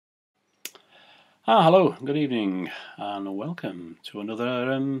Hello, good evening, and welcome to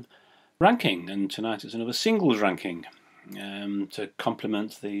another ranking. And tonight it's another singles ranking to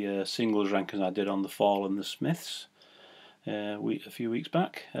complement the singles rankings I did on the Fall and the Smiths a few weeks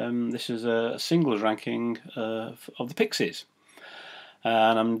back. This is a singles ranking of the Pixies,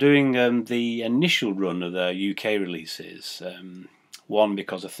 and I'm doing the initial run of their UK releases. One,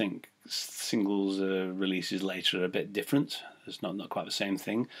 because I think singles releases later are a bit different. It's not quite the same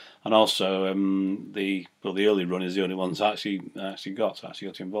thing, and also the early run is the only ones I actually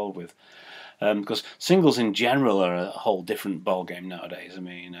got involved with. Because singles in general are a whole different ball game nowadays. I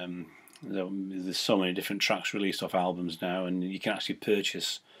mean, there's so many different tracks released off albums now, and you can actually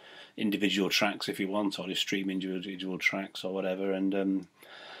purchase individual tracks if you want, or just stream individual tracks or whatever. And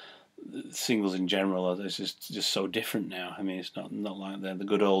singles in general are just so different now. I mean, it's not like the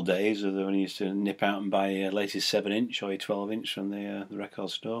good old days of when you used to nip out and buy your latest 7-inch or your 12-inch from the record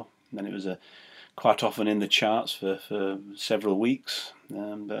store. And then it was quite often in the charts for several weeks.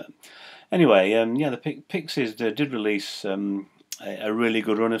 But anyway, yeah, the Pixies did release a really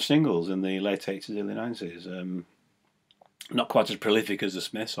good run of singles in the late 80s, early 90s. Not quite as prolific as the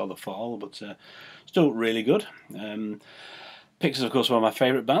Smiths or the Fall, but still really good. Pixies, of course, one of my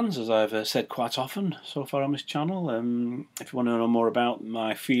favourite bands, as I've said quite often so far on this channel. If you want to know more about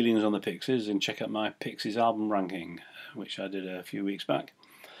my feelings on the Pixies, then check out my Pixies album ranking, which I did a few weeks back.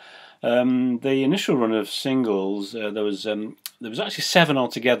 The initial run of singles, there was actually 7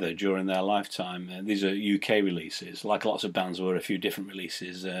 altogether during their lifetime. These are UK releases. Like lots of bands, there were a few different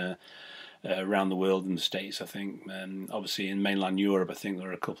releases around the world in the States, I think. Obviously, in mainland Europe, I think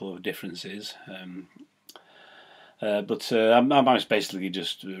there are a couple of differences. But I was basically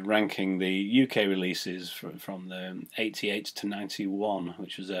just ranking the UK releases from the 88 to 91,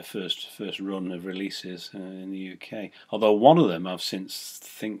 which was their first run of releases in the UK. Although one of them I'm since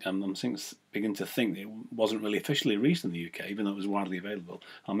beginning to think it wasn't really officially released in the UK, even though it was widely available.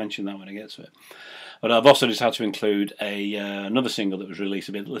 I'll mention that when I get to it. But I've also just had to include another single that was released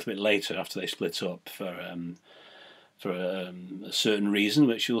a little bit later after they split up for a certain reason,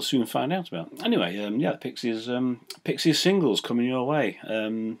 which you'll soon find out about. Anyway, yeah, Pixies singles coming your way.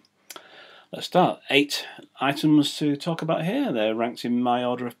 Let's start. 8 items to talk about here. They're ranked in my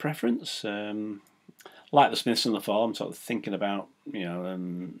order of preference. Like the Smiths and the Fall, I'm sort of thinking about,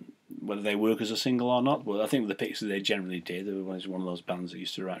 whether they work as a single or not. Well, I think with the Pixies they generally did. They were one of those bands that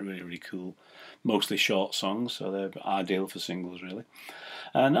used to write really, really cool, mostly short songs, so they're ideal for singles, really.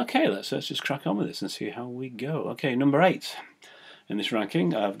 And okay, let's just crack on with this and see how we go. Okay, number 8 in this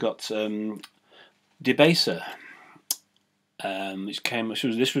ranking, I've got Debaser,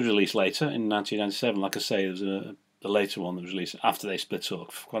 this was released later in 1997. Like I say, there was a later one that was released after they split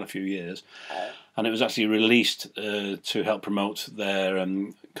up for quite a few years, and it was actually released to help promote their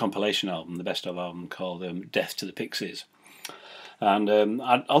compilation album, the best of album, called Death to the Pixies. And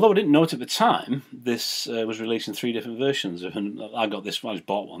although I didn't know it at the time, this was released in 3 different versions. And I got this. I just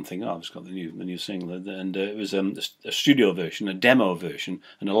bought one, thinking, I've just got the new single, and it was a studio version, a demo version,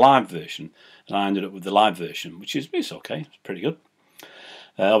 and a live version. And I ended up with the live version, which it's okay, it's pretty good.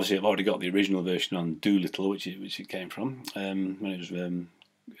 Obviously, I've already got the original version on Doolittle, which it came from when it was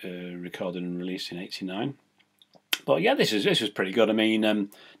recorded and released in '89. But yeah, this was pretty good. I mean,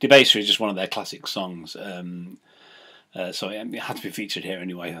 Debaser is just one of their classic songs. So it had to be featured here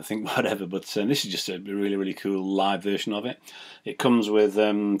anyway, I think, whatever. But this is just a really, really cool live version of it. It comes with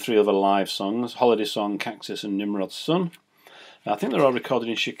 3 other live songs: Holiday Song, Cactus, and Nimrod's Son. I think they're all recorded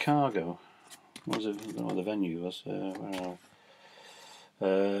in Chicago. I don't know what the venue was.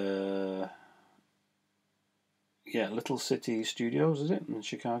 Yeah, Little City Studios, is it, in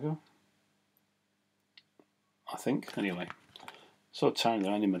Chicago? I think, anyway. So tiny,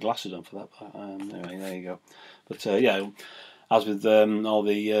 I need my glasses on for that. But, anyway, there you go. But yeah, as with all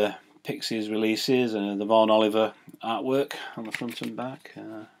the Pixies releases, the Vaughan Oliver artwork on the front and back,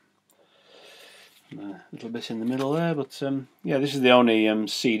 a little bit in the middle there. But yeah, this is the only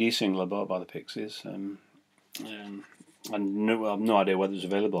CD single I bought by the Pixies, and I have no idea whether it's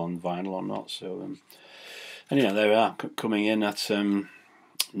available on vinyl or not. So anyhow, there we are, coming in at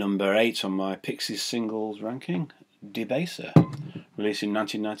number 8 on my Pixies singles ranking, Debaser, released in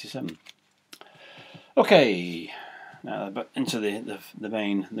 1997. Okay, now but into the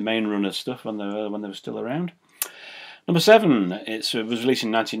main run of stuff when they were still around. Number 7, it was released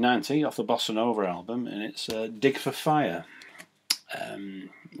in 1990 off the Bossa Nova album, and it's Dig for Fire,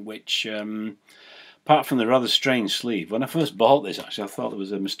 which, apart from the rather strange sleeve, when I first bought this, actually I thought there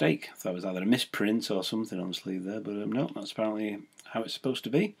was a mistake. I thought it was either a misprint or something on the sleeve there, but no, that's apparently how it's supposed to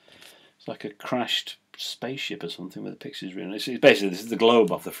be. It's like a crashed spaceship or something with the Pixies written. It's basically, this is the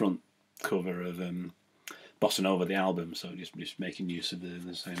globe off the front cover of Bossa Nova, the album, so just making use of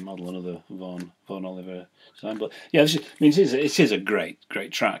the same model, another Vaughan Oliver design. But yeah, it is a great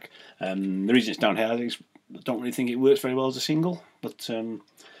track. The reason it's down here, I don't really think it works very well as a single, but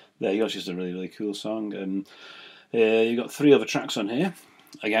there you go. It's just a really cool song. You've got 3 other tracks on here.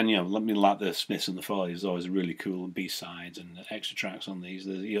 Again, let me like the Smiths and the Follies. There's always really cool B-sides and extra tracks on these.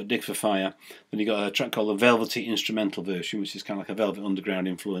 You got Dig for Fire, then you got a track called the Velvety Instrumental Version, which is kind of like a Velvet Underground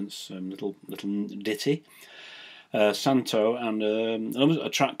influence, little ditty. Santo, and a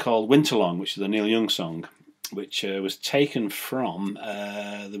track called Winterlong, which is a Neil Young song, which was taken from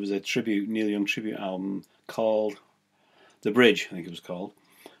there was a Neil Young tribute album called The Bridge, I think it was called,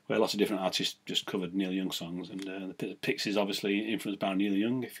 where lots of different artists just covered Neil Young songs, and the Pixies obviously influenced by Neil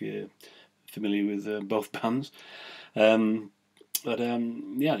Young, if you're familiar with both bands. Yeah,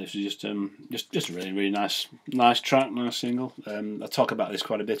 this is just a really nice track, nice single. I talk about this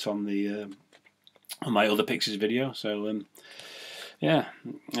quite a bit on my other Pixies video, so yeah,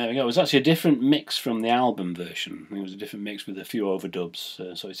 there we go. It was actually a different mix from the album version. It was a different mix with a few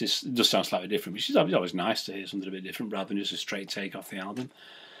overdubs, so it does sound slightly different, which is always nice to hear something a bit different rather than just a straight take off the album.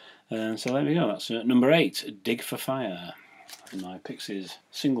 So there we go. That's number 8, Dig for Fire, in my Pixies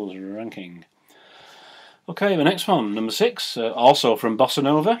singles ranking. Okay, the next one, number 6, also from Bossa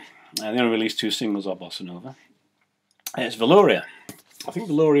Nova. They only released 2 singles of Bossa Nova. It's Veloria. I think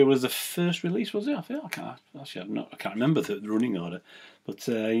Veloria was the first release, was it? I can't remember the running order. But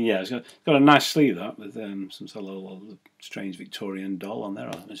yeah, it's got a nice sleeve, that, with some sort of strange Victorian doll on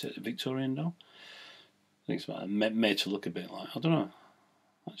there. Is it a Victorian doll? I think it's made to look a bit like, I don't know.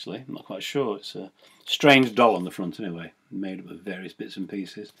 Actually, I'm not quite sure. It's a strange doll on the front anyway, made up of various bits and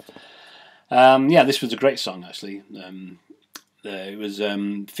pieces. Yeah, this was a great song, actually. It was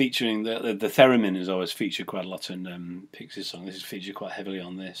featuring the theremin is always featured quite a lot in Pixies song. This is featured quite heavily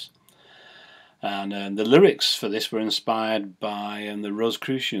on this, and the lyrics for this were inspired by the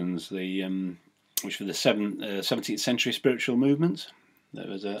Rosicrucians, which were the 17th century spiritual movement. There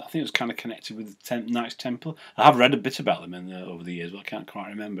was I think it was kind of connected with the Knights Templar. I have read a bit about them over the years, but I can't quite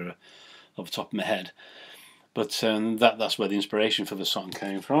remember off the top of my head. But that's where the inspiration for the song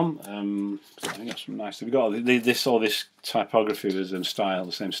came from. So I think that's nice. We've got all this typography was the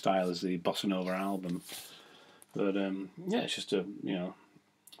same style as the Bossa Nova album. But yeah, it's just a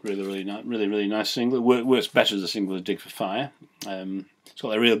really nice single. It works better as a single as Dig for Fire. It's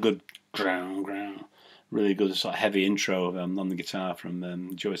got a real good really good sort of heavy intro on the guitar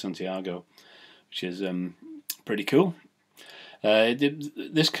from Joey Santiago, which is pretty cool.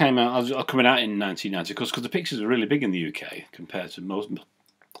 This came out coming out in 1990 because the Pixies were really big in the UK compared to most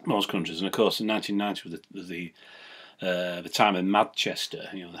countries, and of course in 1990 was the time of Manchester,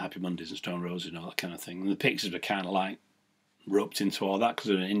 the Happy Mondays and Stone Roses and all that kind of thing. And the Pixies were kind of like roped into all that because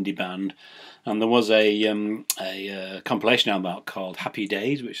they're an indie band, and there was a compilation album out called Happy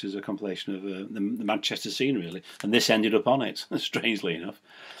Days, which is a compilation of the Manchester scene really, and this ended up on it, strangely enough.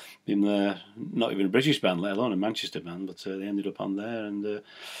 Not even a British band, let alone a Manchester band, but they ended up on there, and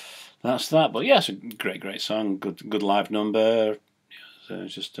that's that. But yeah, it's a great song, good live number.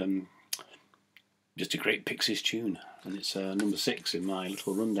 It's just a great Pixies tune, and it's number 6 in my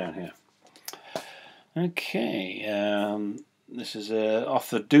little rundown here. Okay, this is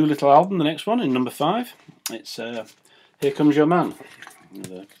off the Doolittle album, the next one, in number 5. It's Here Comes Your Man,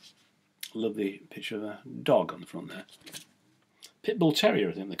 with a lovely picture of a dog on the front there. Pitbull Terrier,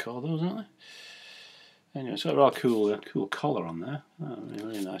 I think they call those, aren't they? Anyway, it's got a rather cool collar on there. Oh,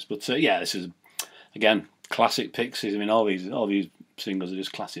 really nice. But yeah, this is again classic Pixies. I mean, all these singles are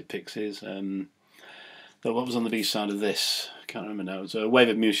just classic Pixies. What was on the B side of this? I can't remember now. It was a Wave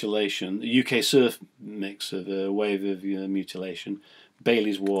of Mutilation, a UK surf mix of a Wave of Mutilation.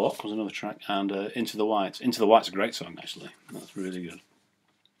 Bailey's Walk was another track, and Into the White. Into the White's a great song, actually. That's really good.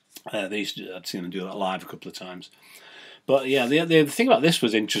 I'd seen them do that live a couple of times. But yeah, the thing about this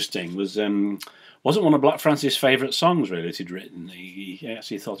was interesting. Wasn't one of Black Francis' favourite songs really that he'd written. He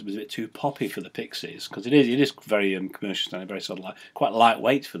actually thought it was a bit too poppy for the Pixies, because it is very commercial standing, very sort of quite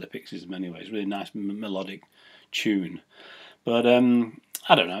lightweight for the Pixies in many ways. Really nice melodic tune. But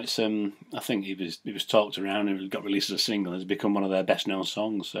I don't know. It's I think he was talked around and it got released as a single. It's become one of their best known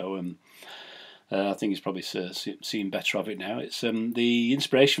songs. So I think he's probably seen better of it now. It's the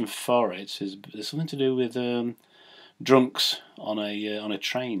inspiration for it is something to do with drunks on a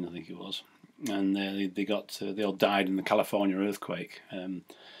train, I think it was, and they all died in the California earthquake.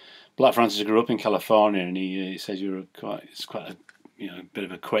 Black Francis grew up in California, and he says it's quite a bit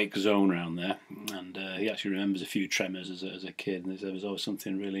of a quake zone around there, and he actually remembers a few tremors as a kid, and there was always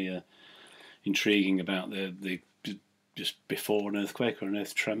something really intriguing about the just before an earthquake or an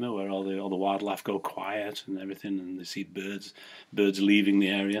earth tremor, where all the wildlife go quiet and everything, and they see birds leaving the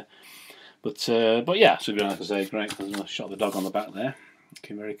area. But yeah, so like I say, great. I shot the dog on the back there.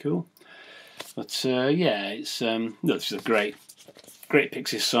 Okay, very cool. But yeah, it's this is a great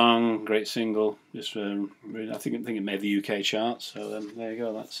Pixies song, great single. Just really, I think it made the UK charts. So there you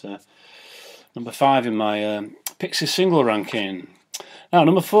go. That's number 5 in my Pixies single ranking. Now,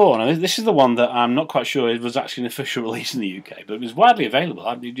 number 4. Now, this is the one that I'm not quite sure it was actually an official release in the UK, but it was widely available.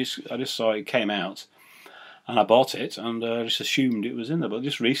 I just saw it came out, and I bought it, and I just assumed it was in there. But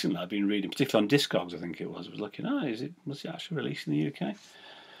just recently, I've been reading, particularly on Discogs, I think it was. I was looking, was it actually released in the UK?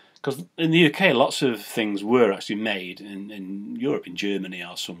 Because in the UK, lots of things were actually made in Europe, in Germany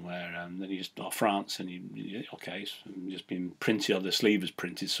or somewhere, and then or France, and it's just been printed, or the sleeve was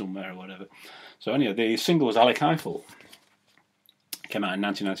printed somewhere or whatever. So anyway, the single was Alec Eiffel. Came out in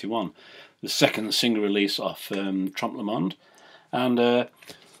 1991, the second single release off Trompe Le Monde, and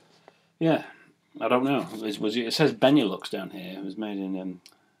yeah, I don't know. It says Benelux down here. It was made in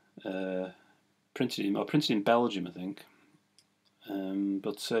printed in Belgium, I think.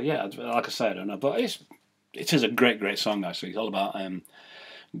 But yeah, like I say, I don't know. But it is a great song actually. It's all about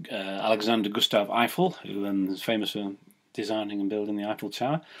Alexander Gustav Eiffel, who is famous for designing and building the Eiffel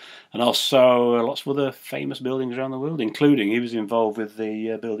Tower, and also lots of other famous buildings around the world, including he was involved with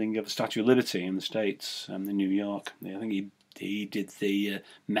the building of the Statue of Liberty in the States, in New York. I think he did the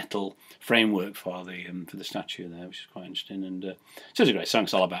metal framework for the statue there, which is quite interesting. And it's a great song.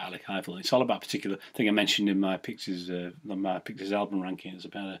 It's all about Alec Eiffel. It's all about a particular thing I mentioned in my Pixies album ranking. It's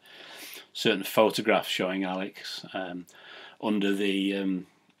about a certain photograph showing Alex under the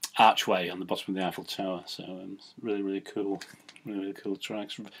archway on the bottom of the Eiffel Tower. So it's really cool, really cool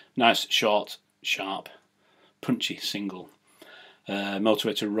tracks. Nice, short, sharp, punchy single.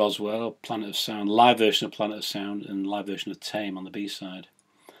 Motorway to Roswell, Planet of Sound, live version of Planet of Sound, and live version of Tame on the B-side.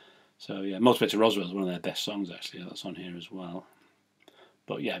 So yeah, Motorway to Roswell is one of their best songs actually. That's on here as well.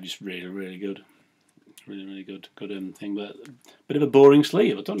 But yeah, just really good, really good thing. But a bit of a boring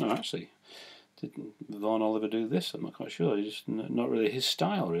sleeve. I don't know actually. Did Vaughan Oliver do this? I'm not quite sure. It's just not really his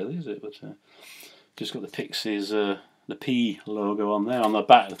style, really, is it? But just got the Pixies, the P logo on there on the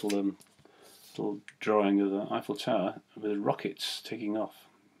back, little drawing of the Eiffel Tower with rockets taking off.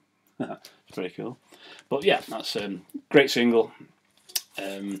 It's very cool. But yeah, that's great single.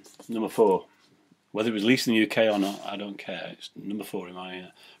 Number 4. Whether it was released in the UK or not, I don't care. It's number 4 in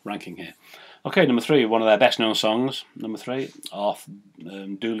my ranking here. Okay, number 3, one of their best known songs. Number 3, off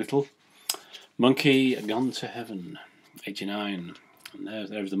Doolittle. Monkey Gone to Heaven, 89. And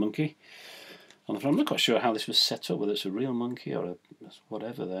there's the monkey on the front. I'm not quite sure how this was set up, whether it's a real monkey or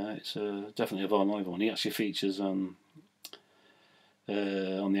whatever there. It's definitely a Vaughan Oliver one. He actually features on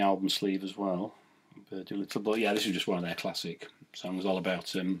the album sleeve as well. But yeah, this is just one of their classic songs, all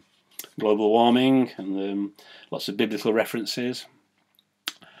about global warming and lots of biblical references.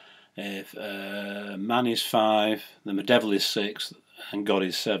 If man is 5, then the devil is 6, and God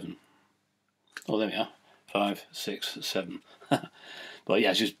is 7. Oh, there we are. 5, 6, 7. But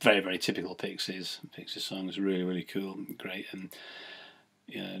yeah, it's just very typical Pixies songs. Really cool, great, and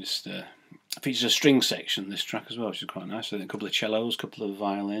yeah, just features a string section this track as well, which is quite nice. A couple of cellos, a couple of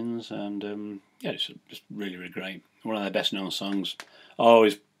violins, and yeah, it's just really great. One of their best known songs.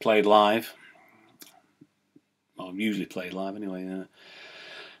 Always played live, or usually played live anyway.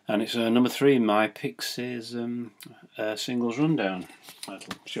 And it's number 3 in my Pixies singles rundown. I'll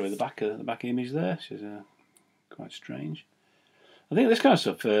show you the back image there. She's quite strange. I think this kind of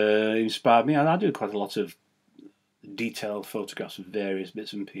stuff inspired me. I do quite a lot of detailed photographs of various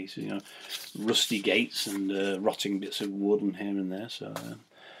bits and pieces, rusty gates and rotting bits of wood and here and there. So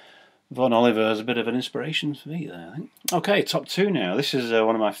Vaughan Oliver is a bit of an inspiration for me there, I think. Okay, top 2 now. This is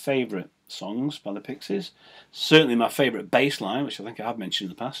one of my favourite songs by the Pixies. Certainly my favourite bass line, which I think I've mentioned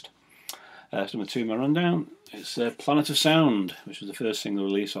in the past. It's number 2 in my rundown. It's Planet of Sound, which was the first single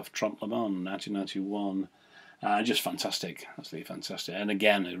release off Trompe Le Monde, 1991. Just fantastic, absolutely fantastic. And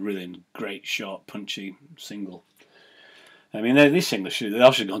again, a really great, short, punchy single. I mean, these singles should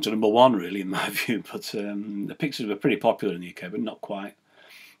have gone to number 1, really, in my view. But the Pixies were pretty popular in the UK, but not quite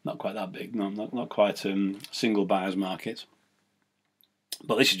that big. Not quite single buyers market.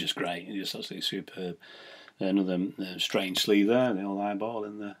 But this is just great. It's just absolutely superb. Another strange sleeve there, the old eyeball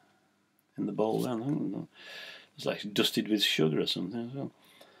in the bowl there. It's like dusted with sugar or something as well,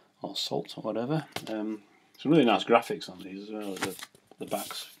 or salt or whatever. Some really nice graphics on these as well. The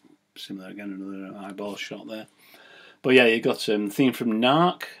back's similar again, another eyeball shot there. But yeah, you got theme from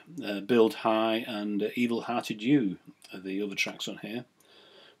Narc, Build High, and Evil Hearted You are the other tracks on here,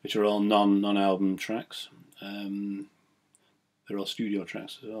 which are all non-album tracks. they're all studio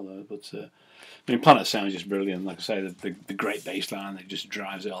tracks as well, though. But I mean, Planet of Sound is just brilliant. Like I say, the great bass line that just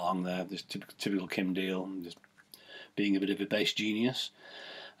drives it along there. This typical Kim Deal, just being a bit of a bass genius.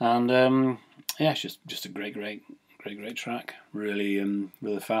 And yeah, it's just a great track. Really,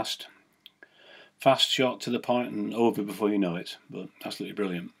 really fast shot to the point and over before you know it. But absolutely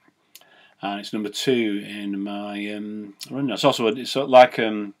brilliant. And it's number 2 in my rundown. It's also it's sort of like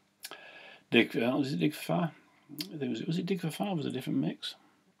Dig. Was it Dig for Fire? Was it Dig for Fire? Was it a different mix?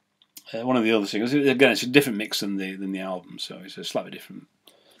 One of the other singles. Again, it's a different mix than the album, so it's a slightly different.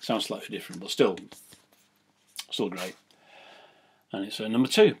 Sounds slightly different, but still great. And it's number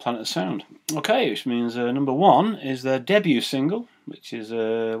 2, Planet of Sound. Okay, which means number 1 is their debut single, which is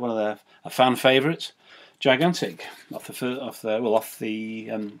one of their fan favourites, Gigantic, off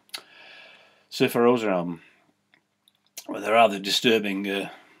the Surfer Rosa album. Well, they're rather disturbing,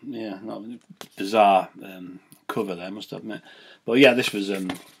 not bizarre cover there, I must admit. But yeah, this was a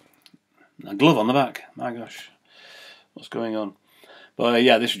glove on the back. My gosh, what's going on? But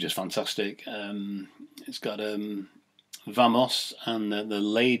yeah, this was just fantastic. It's got Vamos and the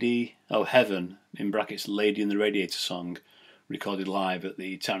Lady, Heaven, in brackets, Lady in the Radiator song, recorded live at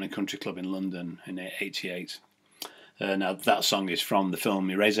the Town and Country Club in London in '88. Now that song is from the film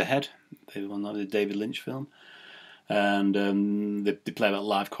Eraserhead, the David Lynch film, and they play that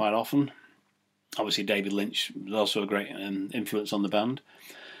live quite often. Obviously, David Lynch was also a great influence on the band.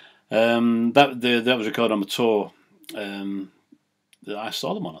 That was recorded on a tour that I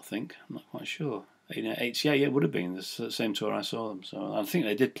saw them on. I think, I'm not quite sure. In '88, yeah, it would have been the same tour I saw them. So I think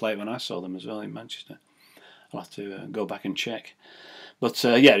they did play it when I saw them as well in Manchester. I'll have to go back and check. But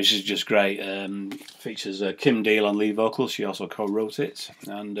yeah, this is just great. Features Kim Deal on lead vocals. She also co-wrote it,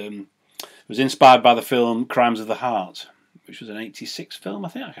 and it was inspired by the film Crimes of the Heart, which was an '86 film. I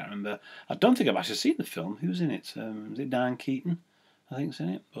can't remember. I don't think I've actually seen the film. Who's in it? Was it Diane Keaton? I think's in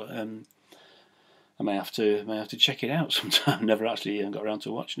it. But I may have to check it out sometime. Never actually got around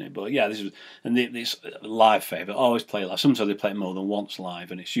to watching it. But yeah, this is live favourite. Always play live. Sometimes they play it more than once live,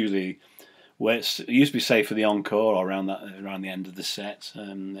 and it's usually where it used to be safe for the encore or around the end of the set.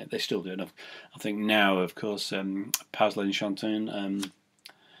 They still do it. I think now, of course, Paslin Chanton,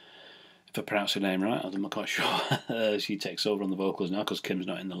 if I pronounce her name right, I'm not quite sure. She takes over on the vocals now because Kim's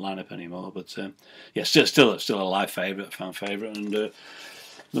not in the lineup anymore. But yeah, still a live favourite, fan favourite, and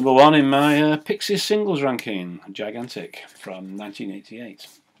number 1 in my Pixies singles ranking, Gigantic, from 1988.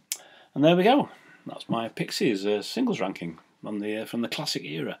 And there we go. That's my Pixies singles ranking from the classic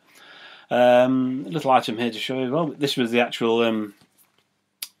era. A little item here to show you. Well, this was the actual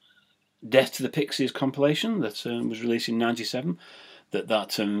Death to the Pixies compilation that was released in '97.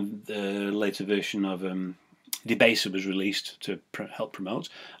 That later version of Debaser was released to help promote.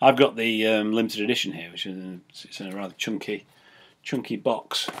 I've got the limited edition here, which is it's in a rather chunky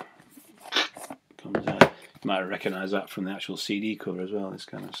box. You might recognise that from the actual CD cover as well. This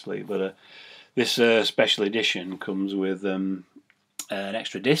kind of sleeve, but this special edition comes with an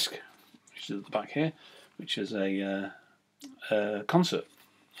extra disc, which is at the back here, which is a concert,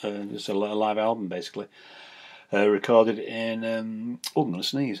 just a live album basically, recorded in I'm going to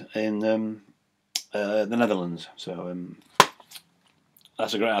sneeze, in the Netherlands. So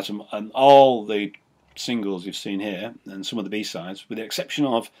that's a great item, and all the singles you've seen here and some of the B-sides, with the exception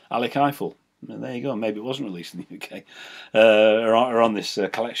of Alec Eiffel, there you go, maybe it wasn't released in the UK, are on this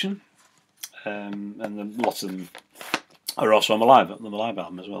collection, and lots of them are also on the live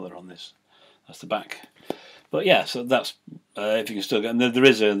album as well. They're on this. That's the back. But yeah, so that's if you can still get. And there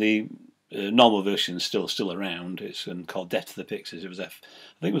is the normal version is still around. It's called Death to the Pixies. I think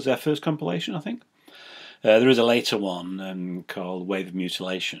it was their first compilation. I think there is a later one called Wave of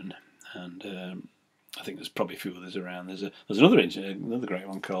Mutilation, and I think there's probably a few others around. There's another great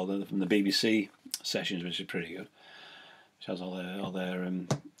one called from the BBC sessions, which is pretty good. Which has all their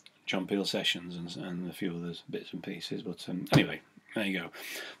John Peel sessions and a few others bits and pieces. But anyway, there you go.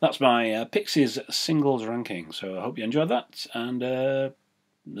 That's my Pixies singles ranking. So I hope you enjoyed that, and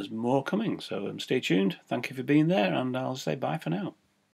there's more coming. So stay tuned. Thank you for being there, and I'll say bye for now.